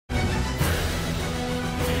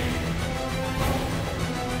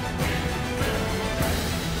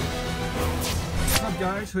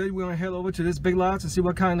guys, today we're gonna head over to this Big Lots and see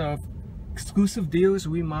what kind of exclusive deals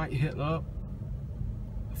we might hit up,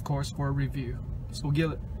 of course, for a review. So we'll get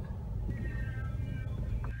it.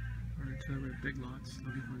 Alright, to the Big Lots,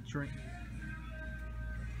 looking for a drink.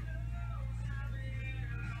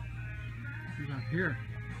 What we got here?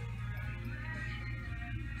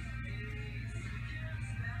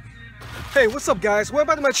 Hey, what's up guys? Welcome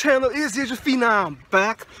back to my channel. It is DJ Phenom,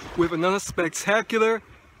 back with another spectacular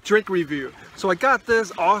drink review. So I got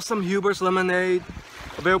this awesome Hubert's lemonade,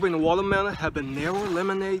 available in the watermelon habanero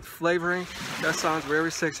lemonade flavoring. That sounds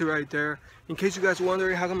very sexy right there. In case you guys are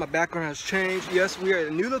wondering how come my background has changed, yes, we are at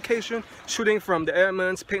a new location, shooting from the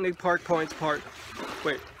Edmonds Picnic Point Park.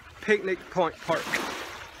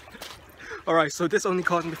 Alright, so this only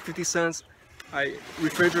cost me 50 cents. I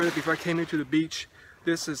refrigerated before I came here to the beach.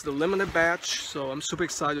 This is the limited batch, so I'm super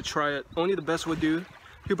excited to try it. Only the best would do.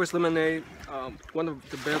 Hubert's lemonade, one of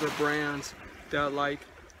the better brands that I like.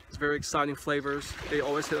 It's very exciting flavors. They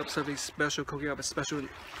always hit up something special, cooking up a special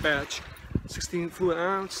batch. 16 fluid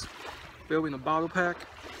ounce, available in a bottle pack.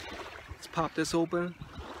 Let's pop this open.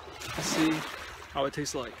 Let's see how it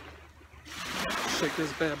tastes like. Shake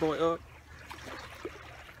this bad boy up.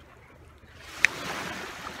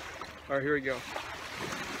 All right, here we go.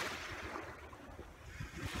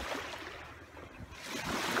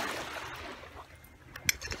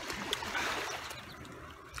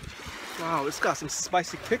 Wow, it's got some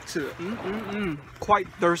spicy kick to it. Quite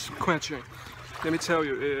thirst quenching. Let me tell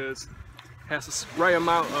you, it has the right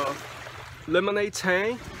amount of lemonade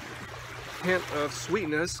tang, hint of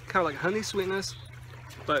sweetness, kind of like honey sweetness,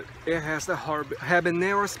 but it has the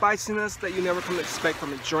habanero spiciness that you never come to expect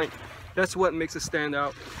from a drink. That's what makes it stand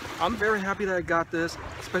out. I'm very happy that I got this,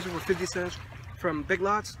 especially for 50 cents from Big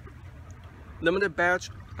Lots. Limited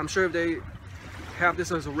batch. I'm sure if they have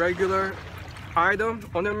this as a regular item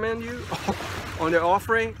on their menu, on their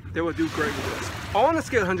offering, they will do great with this. On a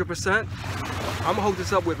scale 100%, I'm gonna hold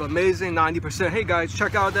this up with amazing 90%. Hey guys,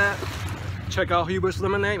 check out that. Check out Hubert's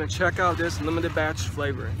lemonade and check out this limited batch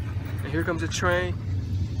flavoring. And here comes the train.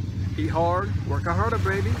 Eat hard, work out harder,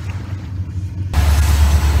 baby.